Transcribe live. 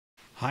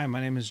Hi,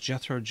 my name is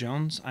Jethro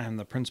Jones. I am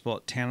the principal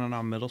at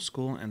Tanana Middle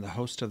School and the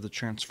host of the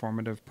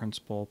Transformative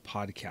Principal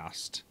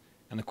podcast.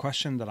 And the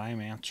question that I am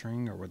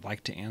answering or would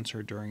like to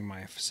answer during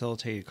my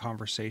facilitated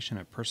conversation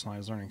at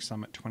Personalized Learning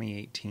Summit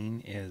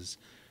 2018 is,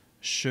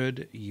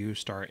 should you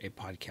start a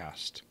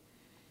podcast?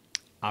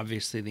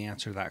 Obviously, the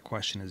answer to that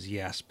question is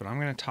yes, but I'm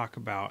going to talk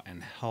about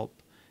and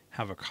help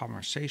have a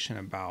conversation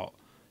about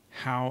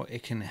how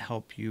it can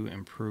help you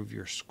improve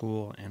your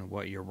school and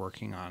what you're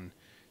working on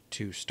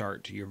to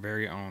start your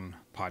very own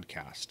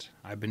podcast.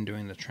 I've been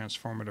doing the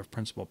Transformative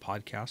Principal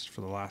podcast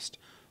for the last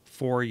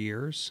 4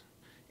 years,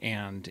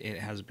 and it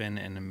has been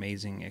an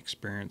amazing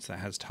experience that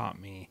has taught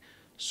me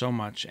so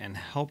much and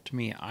helped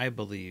me, I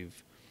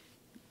believe,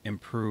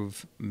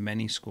 improve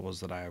many schools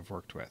that I have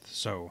worked with.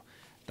 So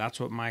that's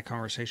what my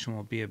conversation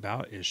will be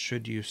about, is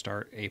should you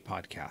start a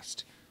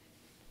podcast?